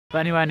But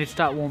anyway, I need to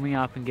start warming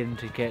up and getting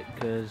to kit,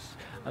 because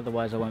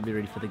otherwise I won't be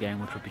ready for the game,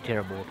 which would be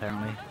terrible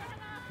apparently.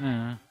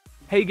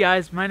 Hey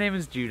guys, my name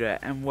is Judah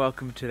and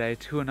welcome today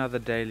to another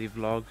daily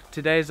vlog.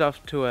 Today's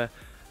off to a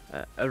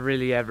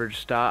really average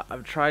start.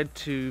 I've tried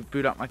to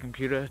boot up my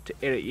computer to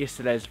edit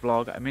yesterday's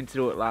vlog. I meant to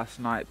do it last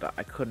night, but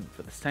I couldn't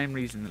for the same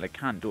reason that I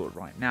can't do it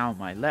right now.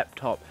 My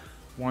laptop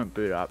won't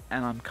boot up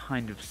and I'm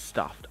kind of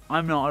stuffed.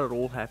 I'm not at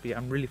all happy.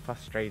 I'm really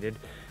frustrated,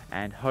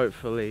 and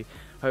hopefully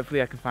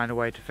I can find a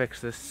way to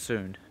fix this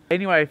soon.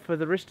 Anyway, for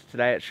the rest of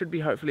today, it should be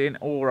hopefully an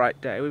alright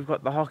day. We've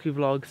got the hockey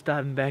vlog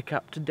starting back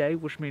up today,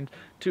 which means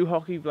 2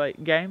 hockey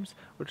games,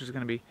 which is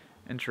going to be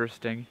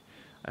interesting.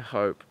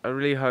 I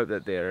really hope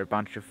that they're a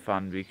bunch of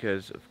fun,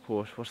 because of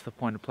course, what's the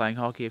point of playing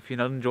hockey if you're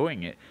not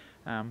enjoying it?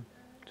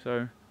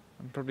 So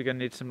I'm probably going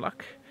to need some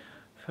luck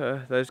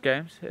for those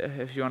games.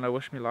 If you want to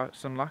wish me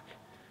some luck,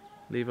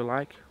 leave a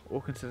like or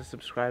consider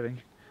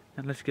subscribing.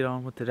 And let's get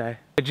on with today.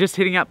 Just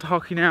heading out to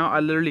hockey now. I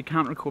literally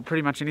can't record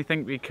pretty much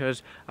anything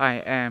because I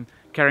am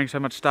carrying so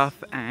much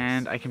stuff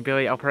and I can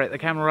barely operate the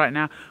camera right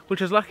now,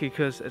 which is lucky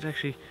because it's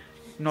actually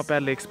not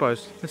badly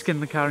exposed. Let's get in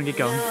the car and get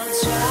going.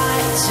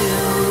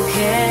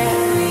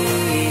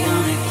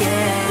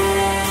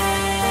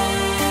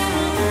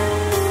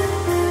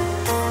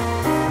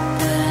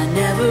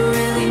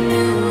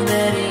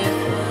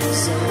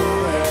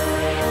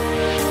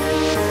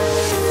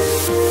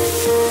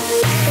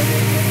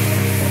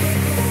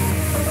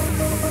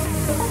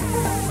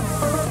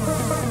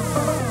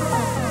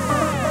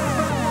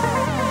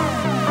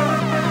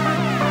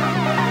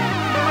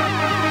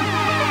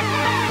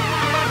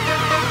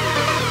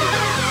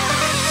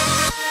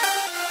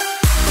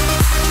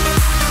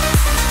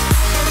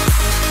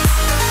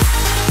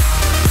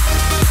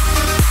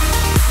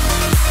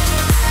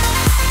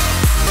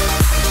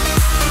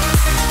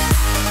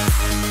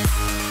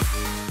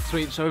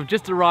 Sweet, so we've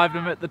just arrived.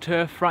 I'm at the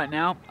turf right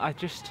now.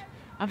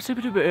 I'm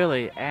super duper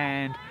early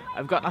and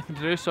I've got nothing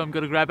to do, so I'm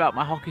going to grab out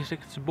my hockey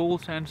stick and some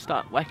balls and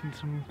start whacking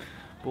some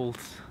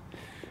balls.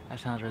 That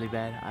sounds really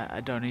bad.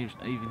 I don't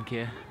even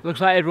care.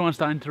 Looks like everyone's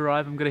starting to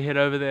arrive. I'm going to head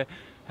over there,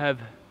 have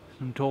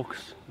some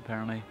talks.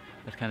 Apparently,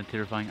 that's kind of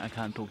terrifying. I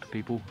can't talk to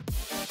people.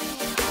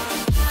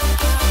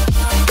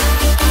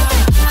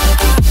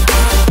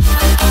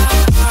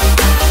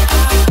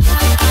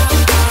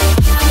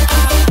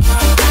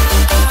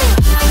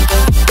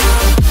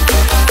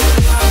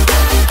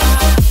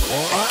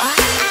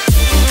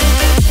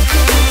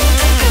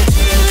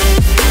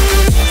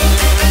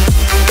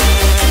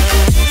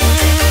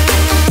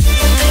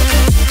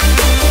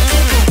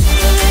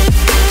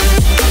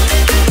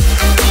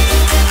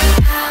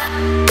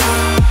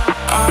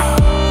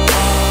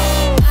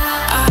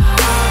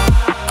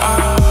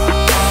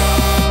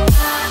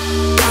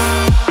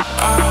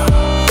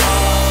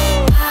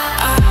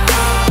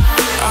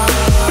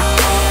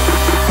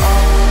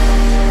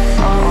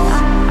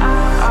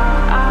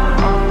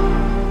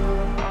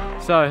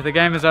 So the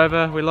game is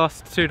over, we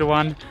lost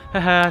 2-1.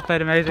 Haha, I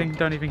played amazing,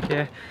 don't even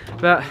care.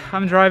 But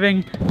I'm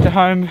driving to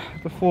home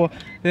before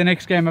the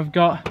next game I've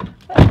got.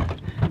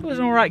 It was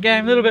an alright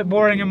game, a little bit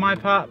boring in my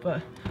part,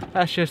 but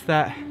that's just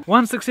that.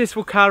 One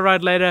successful car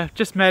ride later,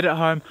 just made it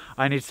home.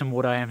 I need some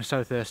water, I am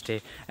so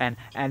thirsty, and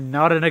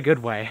not in a good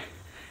way.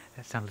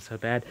 That sounded so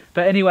bad.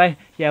 But anyway,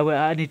 yeah,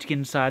 I need to get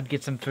inside,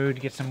 get some food,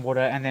 get some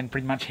water, and then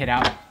pretty much head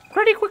out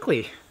pretty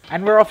quickly.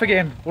 And we're off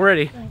again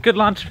already. Good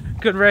lunch,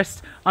 good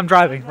rest. I'm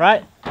driving,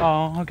 right?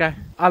 Oh, okay.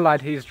 I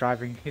lied, he's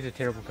driving. He's a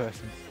terrible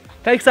person.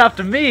 Takes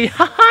after me,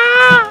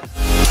 haha!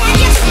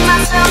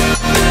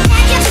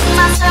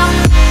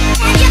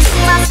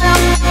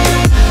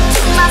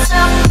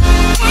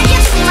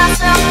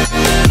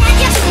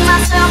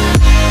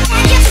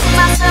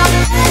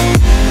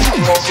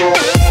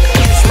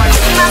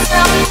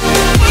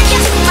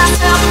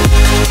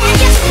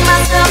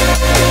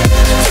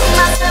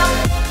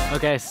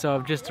 Okay, so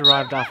I've just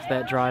arrived after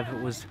that drive.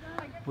 It was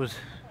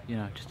you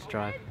know, just a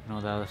drive and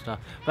all that other stuff.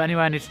 But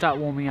anyway, I need to start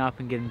warming up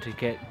and getting to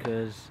kit,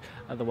 because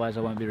otherwise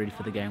I won't be ready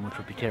for the game, which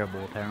would be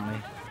terrible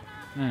apparently.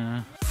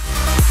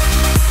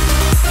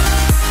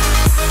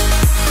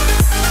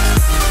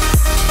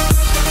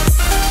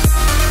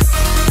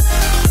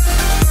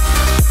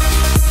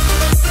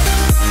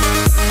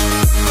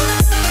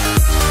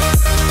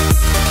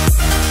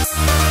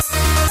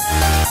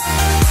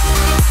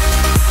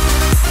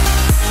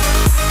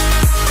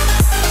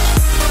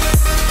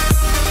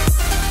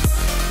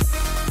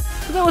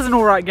 That was an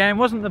alright game,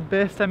 wasn't the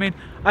best. I mean,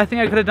 I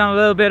think I could have done a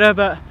little better,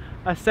 but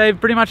I saved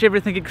pretty much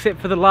everything except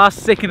for the last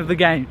second of the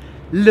game.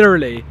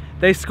 Literally.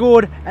 They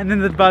scored and then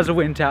the buzzer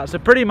went out. So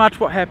pretty much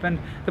what happened,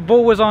 the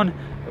ball was on,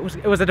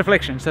 it was a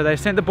deflection. So they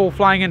sent the ball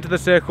flying into the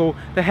circle,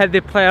 they had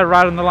their player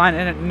right on the line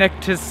and it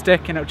nicked his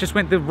stick and it just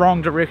went the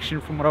wrong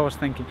direction from what I was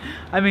thinking.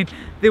 I mean,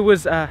 there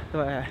was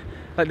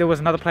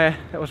another player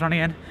that was running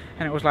in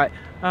and it was like,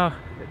 oh,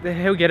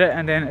 he'll get it,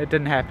 and then it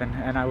didn't happen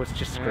and I was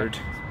just screwed.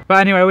 But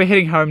anyway, we're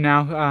heading home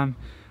now.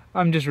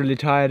 I'm just really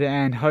tired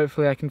and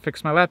hopefully I can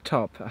fix my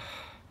laptop.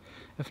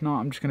 If not,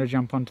 I'm just going to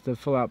jump onto the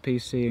full-out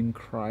PC and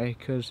cry,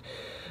 because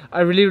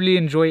I really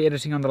enjoy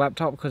editing on the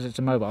laptop because it's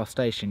a mobile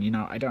station, you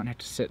know. I don't have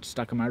to sit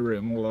stuck in my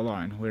room all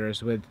alone,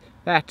 whereas with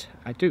that,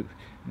 I do.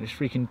 And it's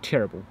freaking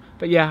terrible.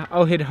 But yeah,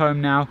 I'll head home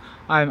now.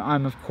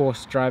 I'm of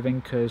course driving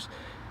because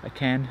I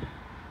can.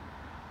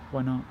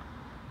 Why not?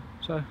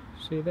 So,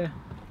 see you there.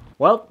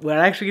 Well, we're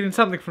actually getting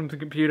something from the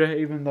computer,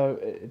 even though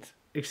it's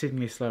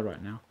exceedingly slow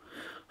right now.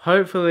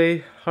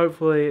 Hopefully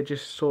it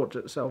just sorts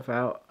itself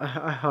out.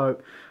 I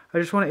hope. I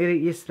just want to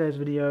edit yesterday's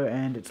video,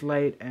 and it's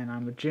late, and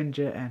I'm a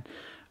ginger, and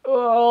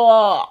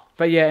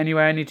but yeah,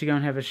 anyway, I need to go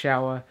and have a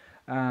shower,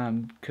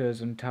 because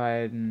I'm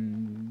tired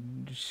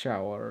and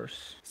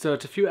showers. So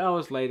it's a few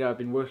hours later. I've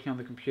been working on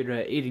the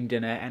computer, eating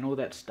dinner, and all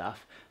that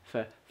stuff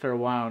for a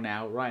while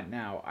now. Right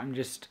now,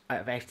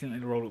 I've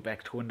accidentally rolled it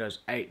back to Windows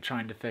 8,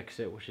 trying to fix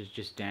it, which is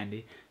just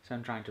dandy. So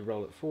I'm trying to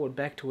roll it forward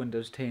back to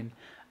Windows 10.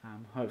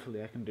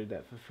 Hopefully I can do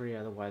that for free,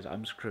 otherwise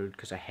I'm screwed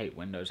because I hate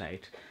Windows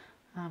 8.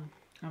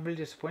 I'm really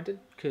disappointed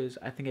because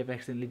I think I've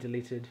accidentally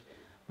deleted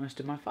most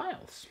of my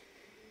files.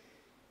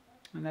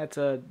 And that's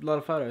a lot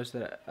of photos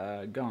that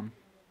are gone.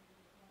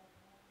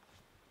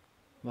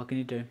 What can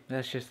you do?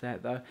 That's just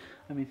that though.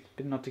 I mean,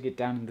 but not to get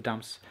down in the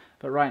dumps.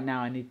 But right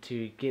now I need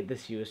to get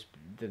this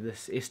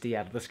SD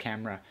out of this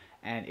camera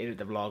and edit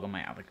the vlog on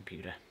my other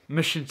computer.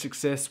 Mission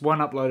success, 1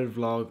 uploaded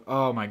vlog.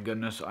 Oh my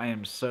goodness, I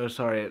am so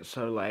sorry it's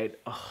so late.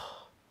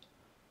 Oh,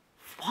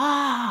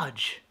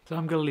 fudge! So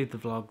I'm gonna leave the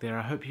vlog there.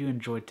 I hope you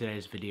enjoyed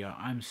today's video.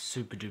 I'm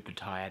super duper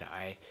tired.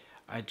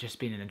 It's just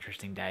been an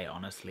interesting day,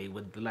 honestly,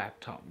 with the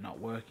laptop not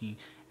working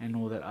and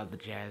all that other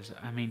jazz.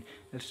 I mean,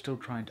 it's still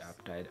trying to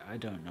update. I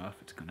don't know if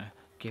it's gonna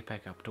get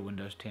back up to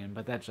Windows 10,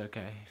 but that's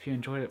okay. If you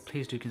enjoyed it,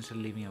 please do consider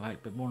leaving a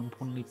like, but more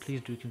importantly,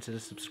 please do consider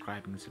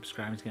subscribing.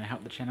 Subscribing is going to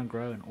help the channel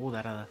grow and all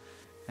that other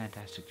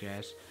fantastic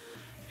jazz.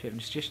 If you have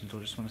any suggestions or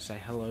just want to say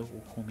hello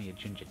or call me a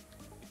ginger,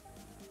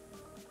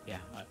 yeah,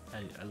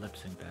 I lip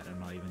sync that. I'm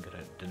not even going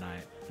to deny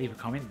it. Leave a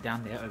comment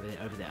down there,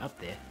 over there, up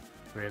there,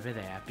 wherever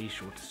they are. Be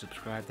sure to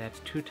subscribe. That's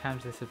 2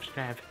 times the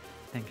subscribe.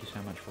 Thank you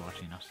so much for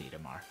watching. I'll see you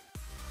tomorrow.